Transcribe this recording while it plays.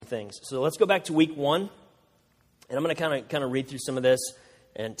things. So let's go back to week 1. And I'm going to kind of read through some of this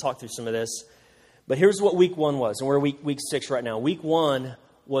and talk through some of this. But here's what week 1 was. And we're week 6 right now. Week 1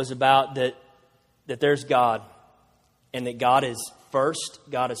 was about that there's God. And that God is first.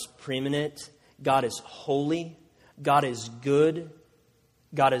 God is preeminent. God is holy. God is good.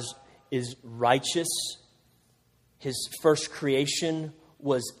 God is righteous. His first creation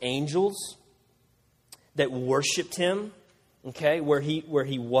was angels that worshiped him. Okay, where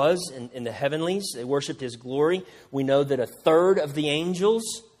he was in the heavenlies, they worshipped his glory. We know that a third of the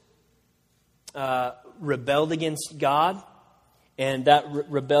angels rebelled against God, and that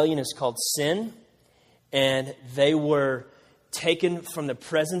rebellion is called sin. And they were taken from the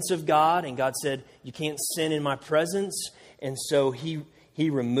presence of God, and God said, "You can't sin in my presence." And so He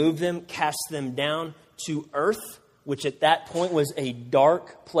removed them, cast them down to earth, which at that point was a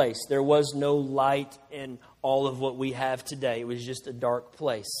dark place. There was no light in all of what we have today. It was just a dark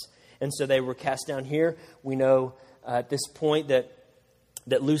place. And so they were cast down here. We know at this point that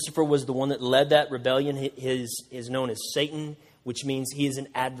Lucifer was the one that led that rebellion. He is known as Satan, which means he is an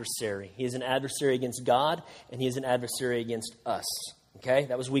adversary. He is an adversary against God, and he is an adversary against us. Okay,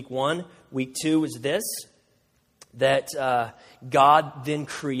 that was week 1. Week 2 was this, that God then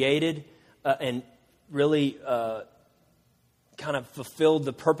created and really kind of fulfilled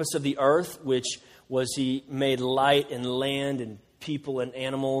the purpose of the earth, which was he made light and land and people and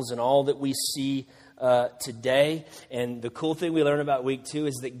animals and all that we see today. And the cool thing we learn about week 2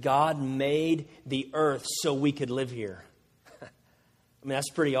 is that God made the earth so we could live here. I mean,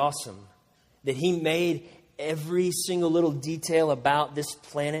 that's pretty awesome. That he made every single little detail about this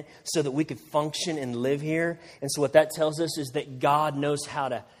planet so that we could function and live here. And so what that tells us is that God knows how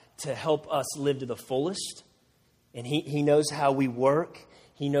to help us live to the fullest. And he knows how we work.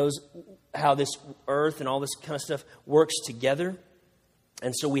 He knows how this earth and all this kind of stuff works together.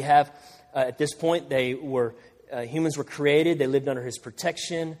 And so we have, at this point, humans were created. They lived under his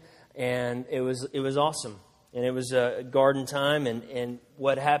protection. And it was awesome. And it was a garden time. And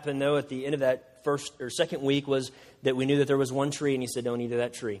what happened, though, at the end of that first or second week was that we knew that there was one tree. And he said, "Don't eat of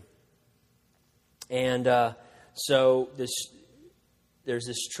that tree." And so there's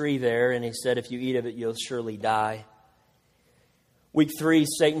this tree there. And he said, "If you eat of it, you'll surely die." Week 3,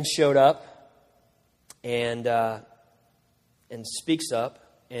 Satan showed up and speaks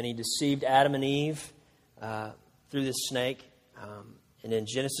up, and he deceived Adam and Eve through this snake. And in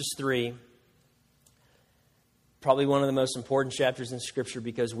Genesis 3, probably one of the most important chapters in Scripture,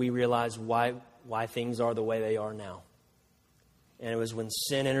 because we realize why things are the way they are now. And it was when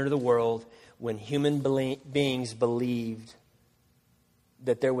sin entered the world, when human beings believed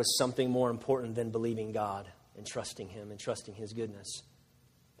that there was something more important than believing God and trusting him and trusting his goodness.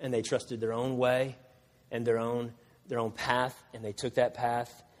 And they trusted their own way and their own path, and they took that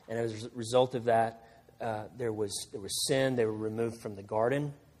path. And as a result of that, there was sin. They were removed from the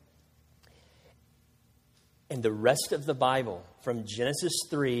garden. And the rest of the Bible, from Genesis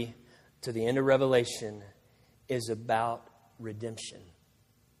 3 to the end of Revelation, is about redemption.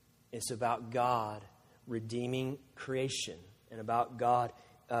 It's about God redeeming creation and about God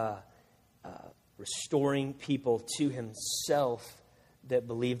restoring people to himself that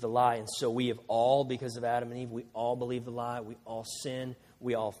believe the lie. And so we have all, because of Adam and Eve, we all believe the lie. We all sin.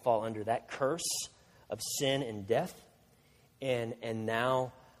 We all fall under that curse of sin and death. And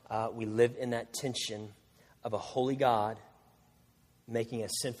now we live in that tension of a holy God making a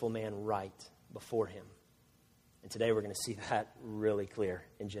sinful man right before him. And today we're going to see that really clear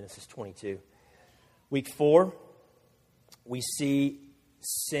in Genesis 22. Week 4, we see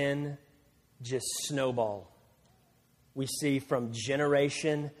sin just snowball. We see from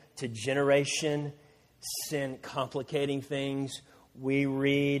generation to generation sin complicating things. We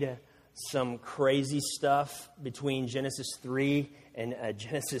read some crazy stuff between Genesis 3 and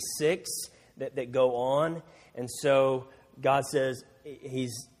Genesis 6 that go on. And so God says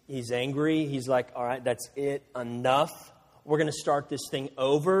he's angry. He's like, all right, that's it. Enough. We're going to start this thing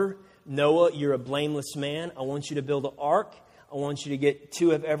over. Noah, you're a blameless man. I want you to build an ark. I want you to get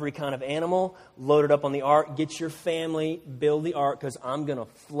 2 of every kind of animal, load it up on the ark, get your family, build the ark, because I'm going to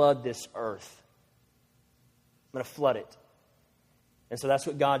flood this earth. I'm going to flood it. And so that's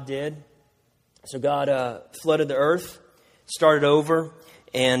what God did. So God flooded the earth, started over,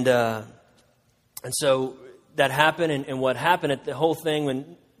 and so that happened. And what happened at the whole thing,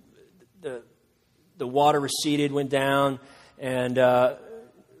 when the water receded, went down, and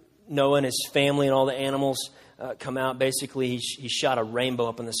Noah and his family and all the animals come out. Basically, he shot a rainbow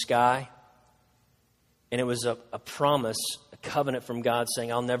up in the sky. And it was a promise, a covenant from God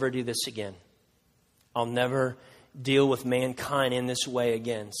saying, I'll never do this again. I'll never deal with mankind in this way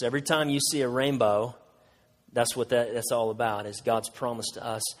again. So every time you see a rainbow, that's what that's all about, is God's promise to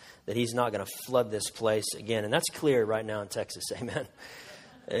us that He's not going to flood this place again. And that's clear right now in Texas, amen.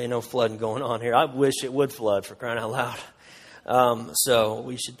 There ain't no flooding going on here. I wish it would flood, for crying out loud. So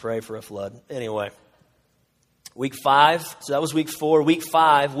we should pray for a flood. Anyway, week 5, so that was week 4. Week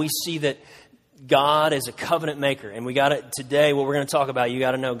 5, we see that God is a covenant maker. And we got it today, what we're going to talk about, you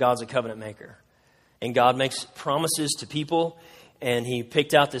got to know God's a covenant maker. And God makes promises to people. And He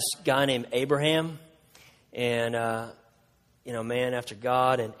picked out this guy named Abraham. And, man after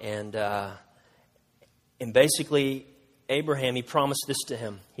God. And basically, Abraham, He promised this to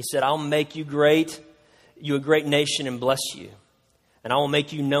him. He said, I'll make you a great nation, and bless you. And I will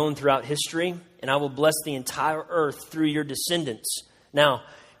make you known throughout history, and I will bless the entire earth through your descendants. Now,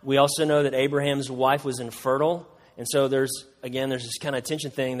 we also know that Abraham's wife was infertile. And so there's this kind of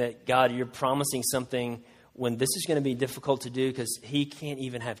tension thing that, God, you're promising something when this is going to be difficult to do because he can't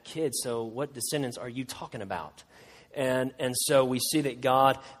even have kids. So what descendants are you talking about? And so we see that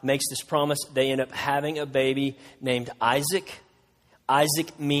God makes this promise. They end up having a baby named Isaac.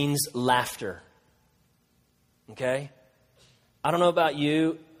 Isaac means laughter. Okay? I don't know about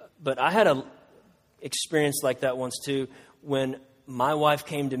you, but I had an experience like that once too. When my wife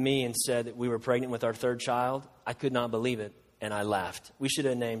came to me and said that we were pregnant with our 3rd child, I could not believe it, and I laughed. We should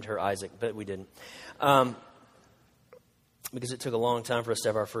have named her Isaac, but we didn't. Because it took a long time for us to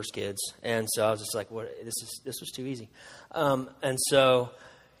have our first kids. And so I was just like, "What? This was too easy." So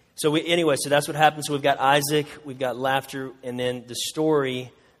that's what happened. So we've got Isaac, we've got laughter, and then the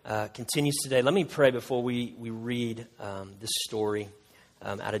story continues today. Let me pray before we read this story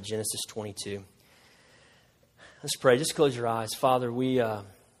out of Genesis 22. Let's pray. Just close your eyes. Father, we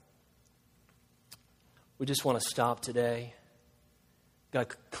just want to stop today.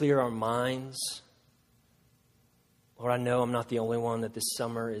 God, clear our minds. Lord, I know I'm not the only one that this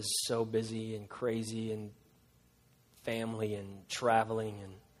summer is so busy and crazy and family and traveling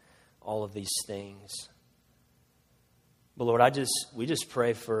and all of these things. But Lord, we just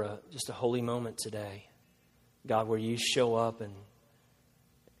pray for just a holy moment today. God, where you show up and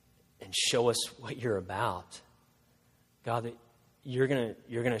show us what you're about. God, that you're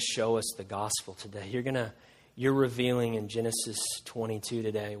gonna show us the gospel today. You're revealing in Genesis 22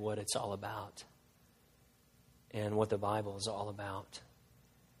 today what it's all about and what the Bible is all about.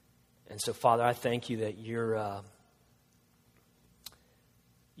 And so, Father, I thank you that you're a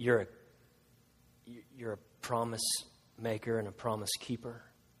promise maker and a promise keeper,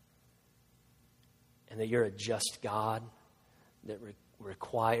 and that you're a just God that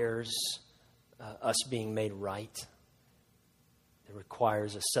requires us being made right. It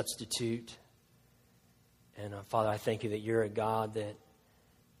requires a substitute. And Father, I thank you that you're a God that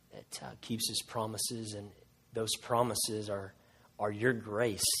keeps His promises, and those promises are your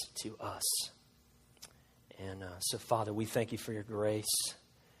grace to us. And so, Father, we thank you for your grace.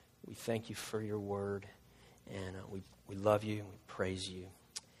 We thank you for your word. And we love you and we praise you.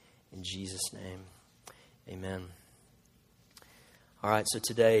 In Jesus' name, amen. All right, so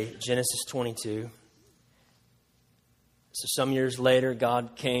today, Genesis 22. So some years later,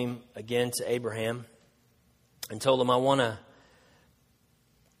 God came again to Abraham and told him, I want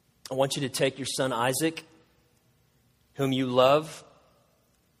you to take your son Isaac, whom you love,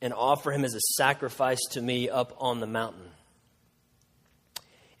 and offer him as a sacrifice to me up on the mountain.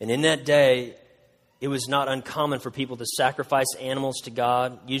 And in that day, it was not uncommon for people to sacrifice animals to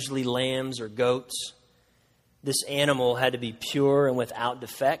God, usually lambs or goats. This animal had to be pure and without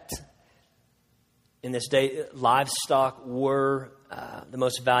defect. In this day, livestock were the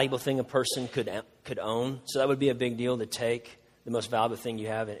most valuable thing a person could own. So that would be a big deal to take the most valuable thing you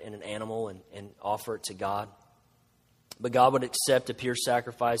have in an animal and offer it to God. But God would accept a pure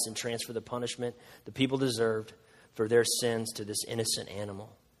sacrifice and transfer the punishment the people deserved for their sins to this innocent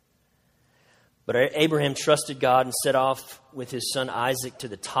animal. But Abraham trusted God and set off with his son Isaac to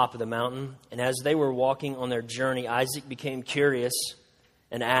the top of the mountain. And as they were walking on their journey, Isaac became curious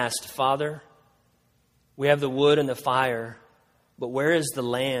and asked, Father, we have the wood and the fire, but where is the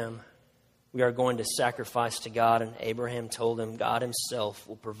lamb we are going to sacrifice to God? And Abraham told him, God himself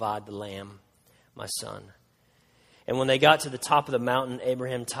will provide the lamb, my son. And when they got to the top of the mountain,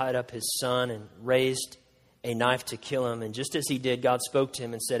 Abraham tied up his son and raised a knife to kill him. And just as he did, God spoke to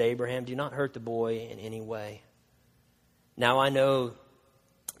him and said, Abraham, do not hurt the boy in any way. Now I know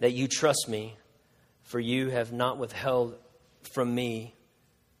that you trust me, for you have not withheld from me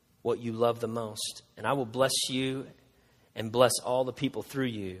what you love the most. And I will bless you and bless all the people through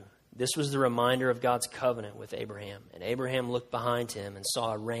you. This was the reminder of God's covenant with Abraham. And Abraham looked behind him and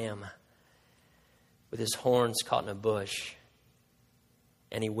saw a ram with his horns caught in a bush.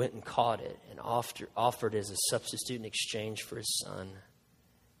 And he went and caught it and offered as a substitute in exchange for his son.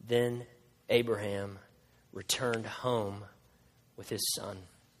 Then Abraham returned home with his son.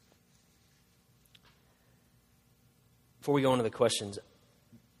 Before we go into the questions,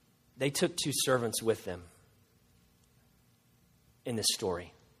 they took 2 servants with them in this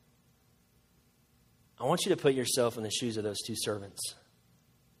story. I want you to put yourself in the shoes of those 2 servants.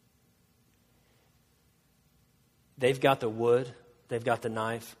 They've got the wood, they've got the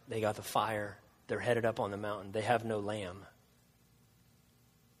knife, they got the fire. They're headed up on the mountain. They have no lamb.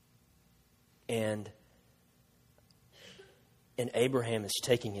 And Abraham is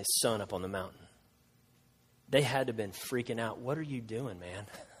taking his son up on the mountain. They had to have been freaking out. What are you doing, man?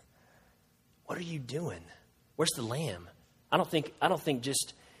 What are you doing? Where's the lamb? I don't think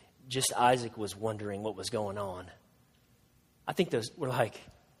just Isaac was wondering what was going on. I think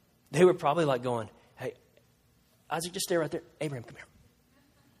they were probably like going, hey, Isaac, just stay right there. Abraham, come here.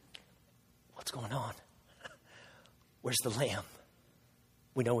 What's going on? Where's the lamb?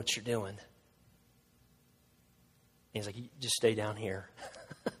 We know what you're doing. And he's like, you just stay down here.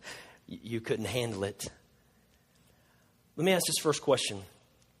 You couldn't handle it. Let me ask this first question.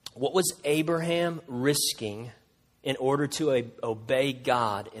 What was Abraham risking in order to obey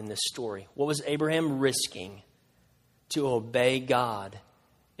God in this story? What was Abraham risking to obey God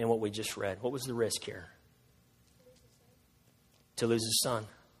in what we just read? What was the risk here? To lose his son.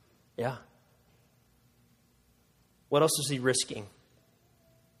 Yeah. What else was he risking?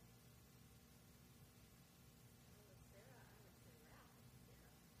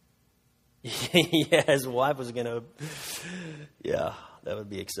 Yeah, his wife was going to... Yeah, that would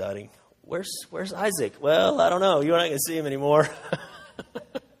be exciting. Where's Isaac? Well, I don't know. You're not going to see him anymore.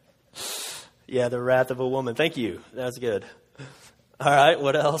 Yeah, the wrath of a woman. Thank you. That's good. All right,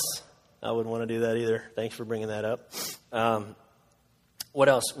 what else? I wouldn't want to do that either. Thanks for bringing that up. What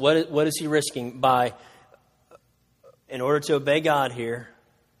else? What is he risking in order to obey God here,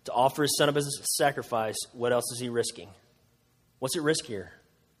 to offer his son up as a sacrifice? What else is he risking? What's at risk here?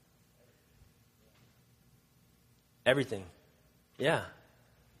 Everything. Yeah.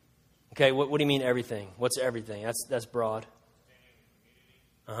 Okay, what do you mean everything? What's everything? That's broad.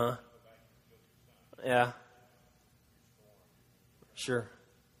 Uh-huh. Yeah. Sure.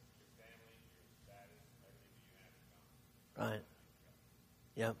 Right.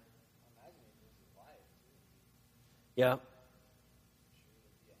 Yep. Yep.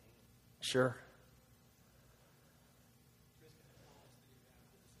 Sure.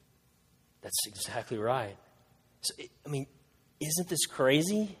 That's exactly right. So, isn't this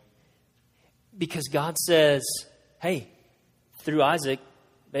crazy? Because God says, hey, through Isaac,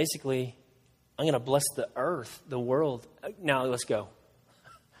 basically, I'm going to bless the earth, the world. Now, let's go.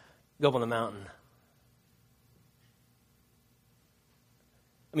 Go up on the mountain.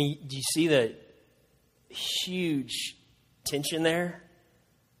 Do you see the huge tension there?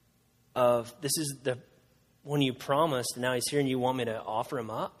 Of this is the one you promised, and now he's here and you want me to offer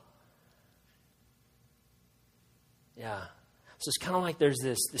him up? Yeah. So it's kind of like there's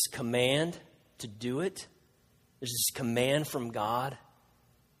this command to do it. There's this command from God.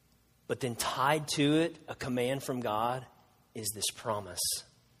 But then tied to it, a command from God, is this promise.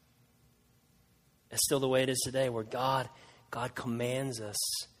 It's still the way it is today, where God commands us.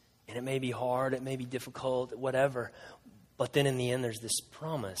 And it may be hard, it may be difficult, whatever. But then in the end, there's this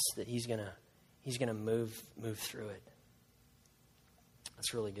promise that He's gonna move through it.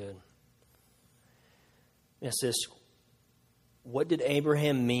 That's really good. Yes, this. What did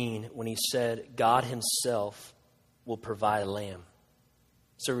Abraham mean when he said God himself will provide a lamb?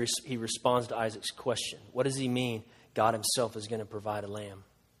 So he responds to Isaac's question. What does he mean God himself is going to provide a lamb?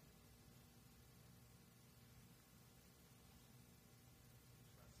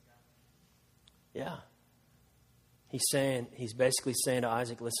 Yeah. He's basically saying to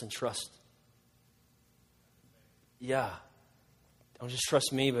Isaac, listen, trust. Yeah. Don't just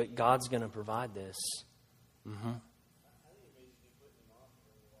trust me, but God's going to provide this. Mm-hmm.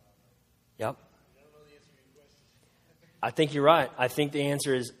 Yep. I think you're right. I think the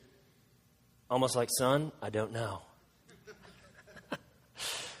answer is almost like, son, I don't know.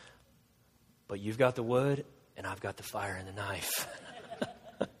 But you've got the wood, and I've got the fire and the knife.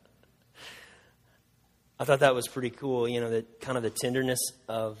 I thought that was pretty cool, that kind of the tenderness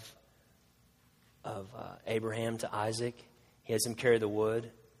of Abraham to Isaac. He has him carry the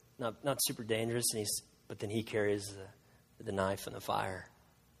wood. Not super dangerous, but then he carries the knife and the fire.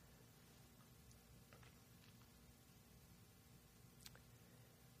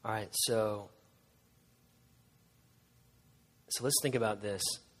 All right, so let's think about this.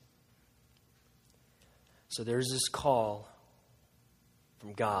 So there's this call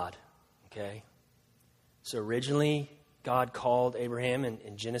from God, okay? So originally, God called Abraham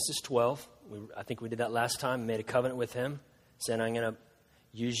in Genesis 12. I think we did that last time, made a covenant with him, saying, I'm going to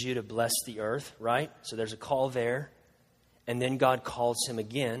use you to bless the earth, right? So there's a call there. And then God calls him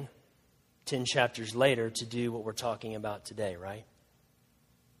again, 10 chapters later, to do what we're talking about today, right?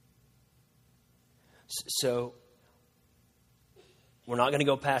 So we're not going to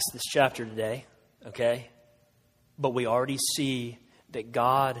go past this chapter today, okay? But we already see that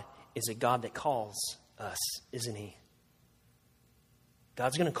God is a God that calls us, isn't he?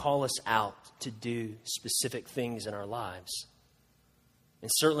 God's going to call us out to do specific things in our lives.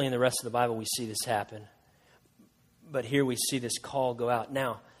 And certainly in the rest of the Bible we see this happen. But here we see this call go out.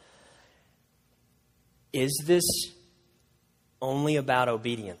 Now, is this only about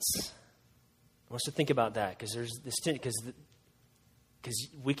obedience? I want us to think about that, because there's this because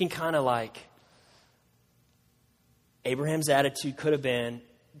we can kind of like, Abraham's attitude could have been,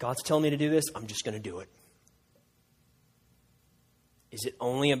 God's telling me to do this, I'm just going to do it. Is it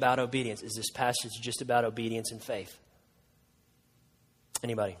only about obedience? Is this passage just about obedience and faith?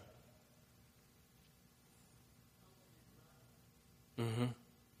 Anybody? Mm-hmm.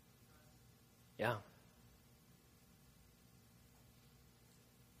 Yeah.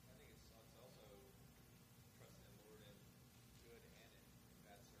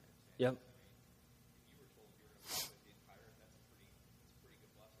 Yep.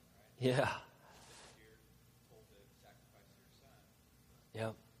 Yeah.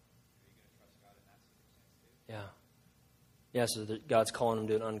 Yep. Yeah. Yeah, so God's calling him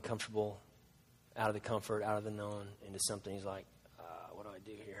to an uncomfortable, out of the comfort, out of the known, into something. He's like, what do I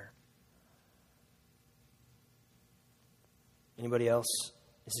do here? Anybody else?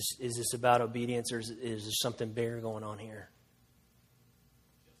 Is this about obedience, or is there something bigger going on here?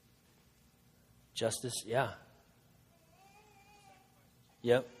 Justice? Yeah.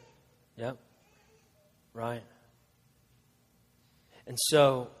 Yep. Yep. Right. And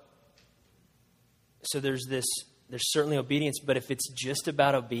so there's certainly obedience, but if it's just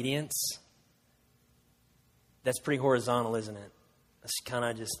about obedience, that's pretty horizontal, isn't it? It's kind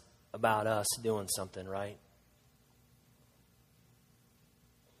of just about us doing something, right?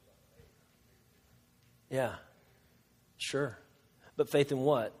 Yeah, sure. But faith in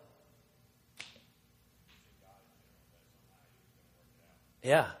what?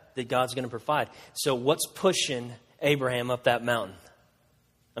 Yeah, that God's going to provide. So what's pushing Abraham up that mountain?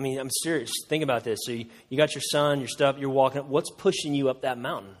 I mean, I'm serious. Think about this. So you got your son, your stuff, you're walking up. What's pushing you up that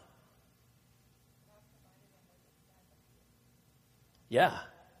mountain? Yeah.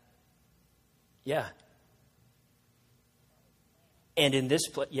 Yeah. And in this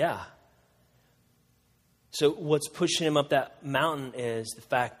place, yeah. So what's pushing him up that mountain is the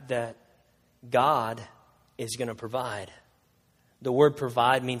fact that God is going to provide. The word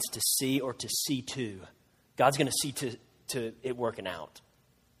provide means to see or to see to. God's going to see to it working out.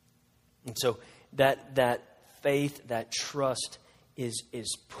 And so that faith, that trust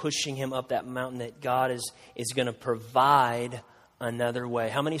is pushing him up that mountain, that God is going to provide another way.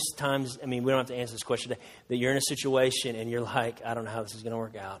 How many times, I mean, we don't have to answer this question today, that you're in a situation and you're like, I don't know how this is going to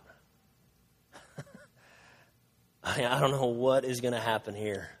work out. I don't know what is going to happen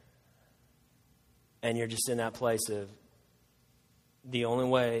here. And you're just in that place of, the only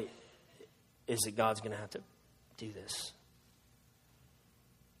way is that God's going to have to do this.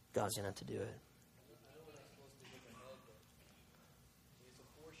 God's going to have to do it.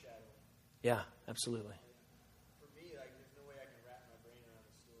 Yeah, absolutely. For me, like, there's no way I can wrap my brain around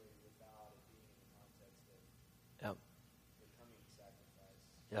the story without it being in the context of becoming sacrifice.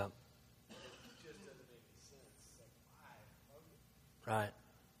 Yep. It just doesn't make any sense. It's like, why? Right.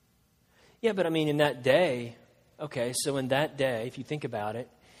 Yeah, but I mean, in that day, okay, so in that day, if you think about it,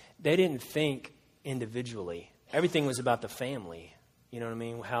 they didn't think individually. Everything was about the family. You know what I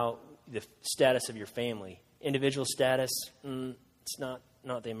mean? How the status of your family. Individual status, it's not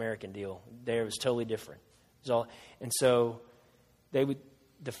the American deal. There was totally different. It was all, and so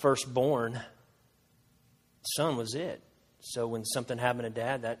the firstborn son was it. So when something happened to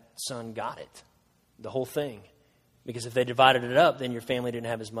dad, that son got it. The whole thing. Because if they divided it up, then your family didn't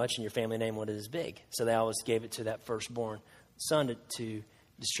have as much and your family name wasn't as big. So they always gave it to that firstborn son to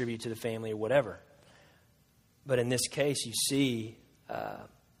distribute to the family or whatever. But in this case, you see,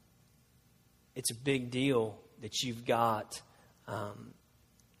 it's a big deal that you've got,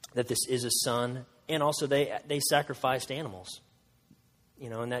 that this is a son. And also they sacrificed animals.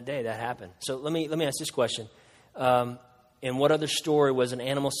 You know, in that day that happened. So let me ask this question. In what other story was an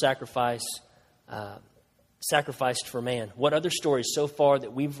animal sacrifice sacrificed for man? What other stories so far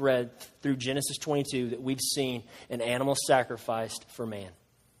that we've read through Genesis 22 that we've seen an animal sacrificed for man?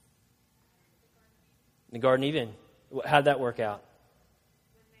 The Garden of Eden. How'd that work out?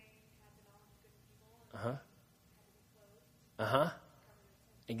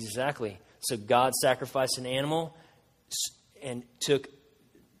 Exactly. So God sacrificed an animal and took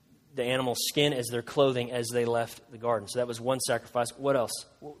the animal's skin as their clothing as they left the garden. So that was one sacrifice. What else?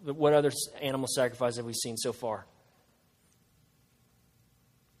 What other animal sacrifice have we seen so far?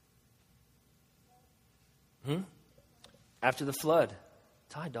 After the flood.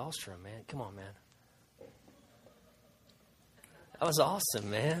 Ty Dahlstrom, man. Come on, man. That was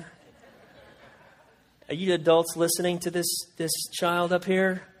awesome, man. Are you adults listening to this child up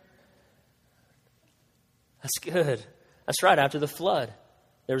here? That's good. That's right, after the flood.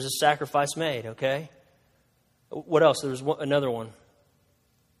 There was a sacrifice made, okay? What else? There was another one.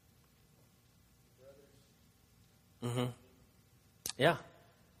 Yeah,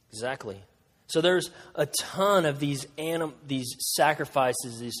 exactly. So there's a ton of these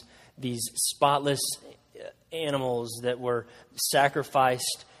sacrifices, these spotless animals that were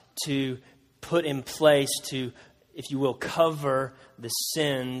sacrificed to put in place to, if you will, cover the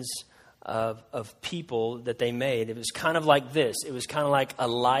sins of people that they made. It was kind of like this. It was kind of like a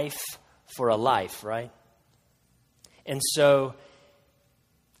life for a life, right? And so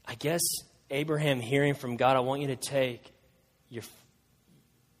I guess Abraham hearing from God, I want you to take your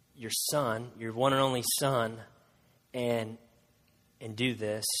son, your one and only son, and do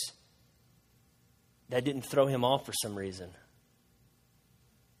this. That didn't throw him off for some reason.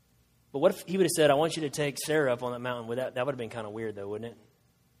 But what if he would have said, I want you to take Sarah up on that mountain? That would have been kind of weird, though, wouldn't it?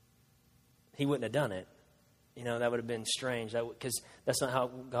 He wouldn't have done it. You know, that would have been strange, because that's not how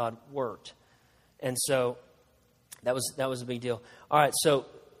God worked. And so that was a big deal. All right, so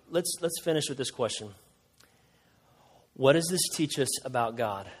let's finish with this question. What does this teach us about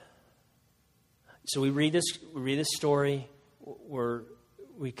God? So we read this story.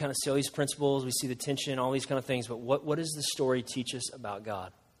 We kind of see all these principles. We see the tension, all these kind of things. But what does the story teach us about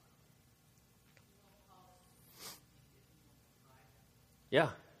God? Yeah.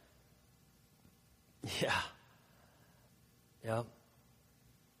 Yeah. Yeah.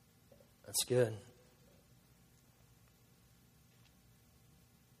 That's good.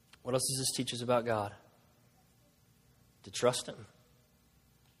 What else does this teach us about God? To trust Him.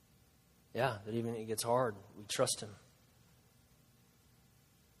 Yeah, that even when it gets hard, we trust Him.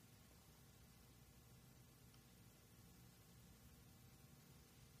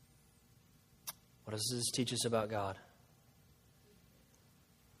 What does this teach us about God?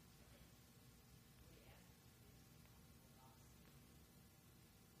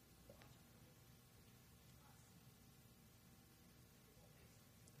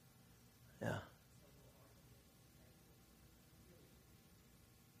 Yeah.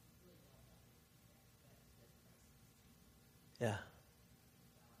 Yeah.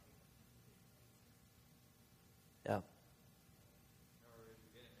 Yeah.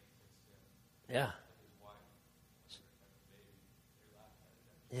 Yeah.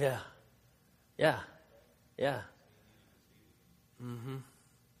 Yeah. Yeah. Yeah. Mm-hmm.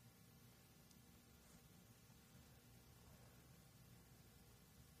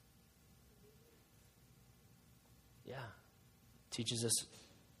 Yeah. Teaches us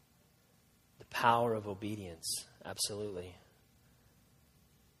the power of obedience. Absolutely.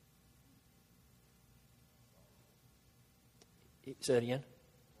 Say that again?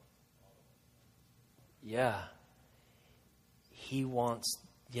 Yeah. He wants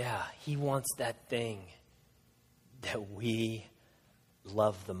that thing that we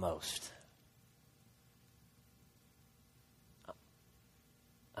love the most.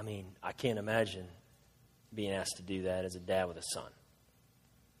 I mean, I can't imagine being asked to do that as a dad with a son.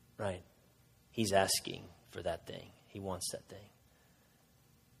 Right? He's asking for that thing. He wants that thing.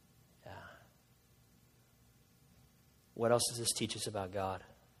 Yeah. What else does this teach us about God?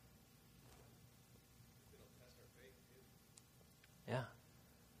 Yeah.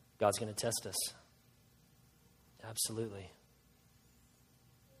 God's going to test us. Absolutely.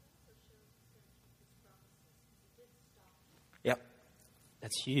 Yep.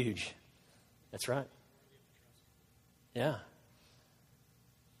 That's huge. That's right. Yeah.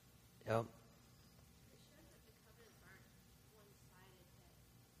 Yep.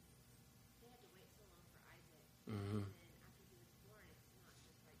 Mm-hmm.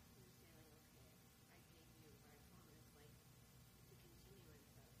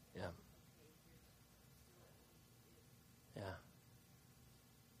 Yeah. Yeah.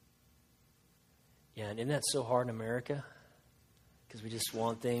 Yeah, and isn't that so hard in America? Because we just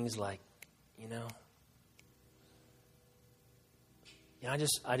want things like, I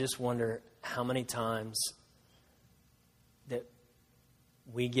just wonder how many times that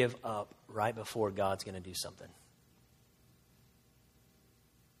we give up right before God's going to do something.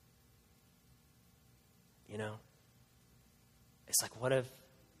 You know? It's like, what if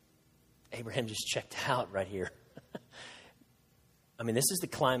Abraham just checked out right here? I mean, this is the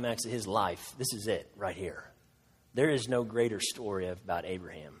climax of his life. This is it right here. There is no greater story about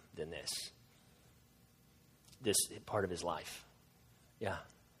Abraham than this part of his life. Yeah.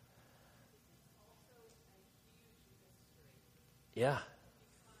 Yeah.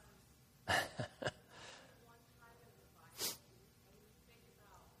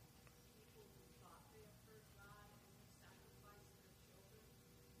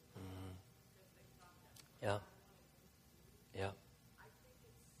 Yeah. Yeah.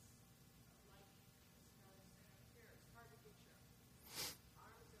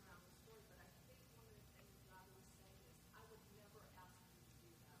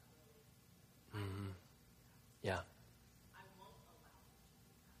 Mm-hmm. Yeah.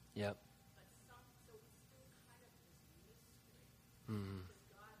 Yep. Mm-hmm.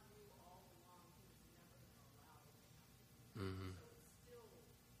 Mm-hmm.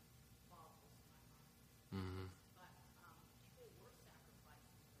 Mm-hmm.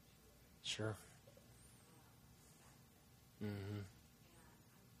 Sure. Mm-hmm.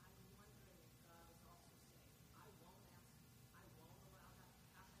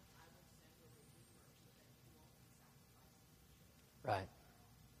 Right.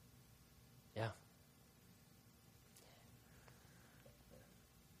 Yeah.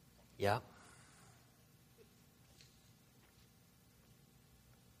 Yeah.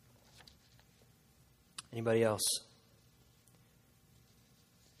 Anybody else?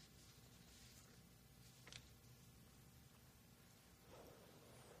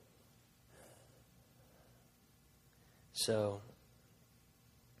 So,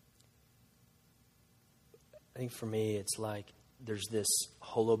 I think for me, it's like there's this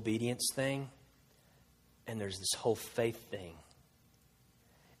whole obedience thing, and there's this whole faith thing.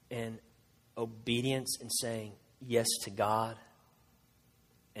 And obedience and saying yes to God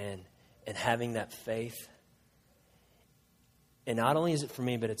and having that faith. And not only is it for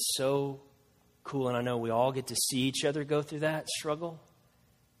me, but it's so cool, and I know we all get to see each other go through that struggle.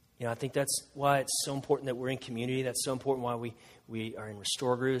 You know, I think that's why it's so important that we're in community. That's so important why we are in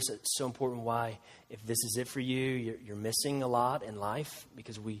restore groups. It's so important why, if this is it for you, you're missing a lot in life,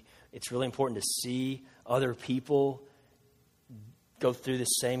 because it's really important to see other people go through the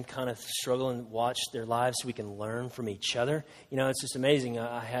same kind of struggle and watch their lives so we can learn from each other. You know, it's just amazing.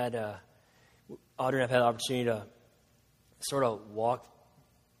 Audrey and I've had the opportunity to sort of walk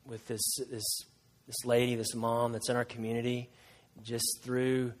with this lady, this mom that's in our community, just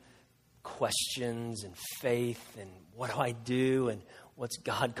through questions and faith and what do I do and what's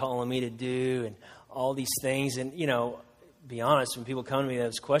God calling me to do and all these things. And, you know, be honest, when people come to me with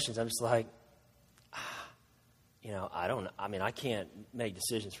those questions, I'm just like, you know, I can't make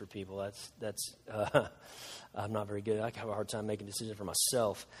decisions for people. I'm not very good. I have a hard time making decisions for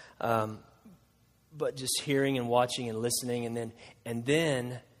myself. But just hearing and watching and listening and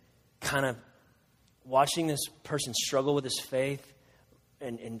then kind of watching this person struggle with his faith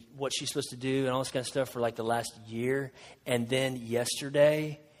and what she's supposed to do and all this kind of stuff for like the last year. And then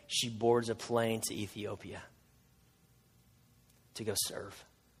yesterday, she boards a plane to Ethiopia to go serve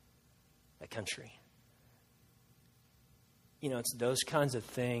that country. You know, it's those kinds of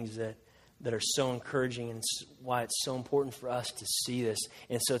things that are so encouraging, and it's why it's so important for us to see this.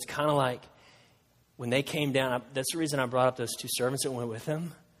 And so it's kind of like when they came down, that's the reason I brought up those two servants that went with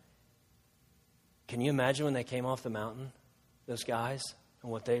them. Can you imagine when they came off the mountain, those guys, and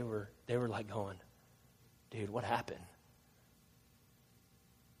what they were like going, dude, what happened?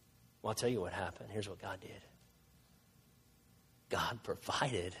 Well, I'll tell you what happened. Here's what God did. God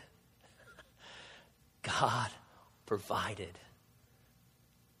provided. God provided.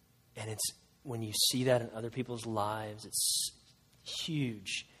 And it's when you see that in other people's lives, it's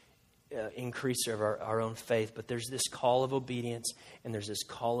huge increase of our own faith. But there's this call of obedience and there's this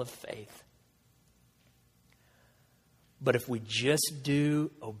call of faith. But if we just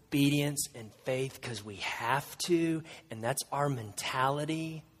do obedience and faith because we have to, and that's our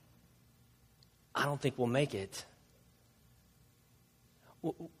mentality, I don't think we'll make it.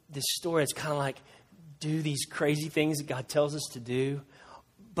 This story is kind of like, do these crazy things that God tells us to do,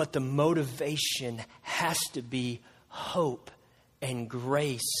 but the motivation has to be hope and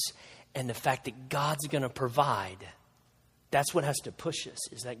grace and the fact that God's going to provide. That's what has to push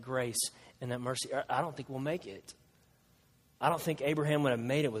us, is that grace and that mercy. I don't think we'll make it. I don't think Abraham would have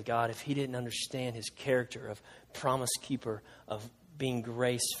made it with God if he didn't understand his character of promise keeper, of being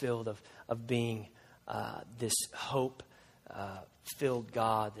grace-filled, of being this hope-filled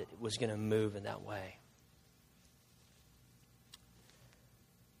God that was going to move in that way.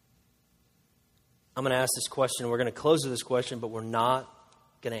 I'm going to ask this question. We're going to close with this question, but we're not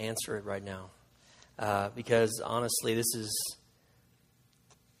going to answer it right now. Because honestly, this is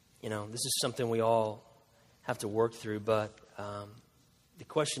something we all have to work through. But the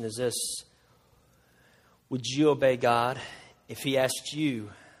question is this: would you obey God if He asked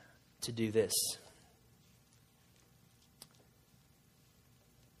you to do this?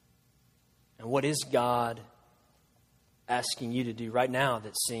 And what is God asking you to do right now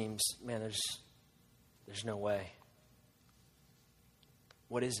that seems, man, there's no way?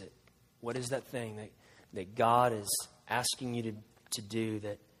 What is it? What is that thing that God is asking you to do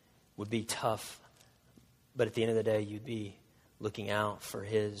that would be tough, but at the end of the day, you'd be looking out for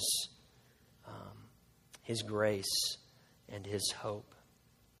His grace and His hope?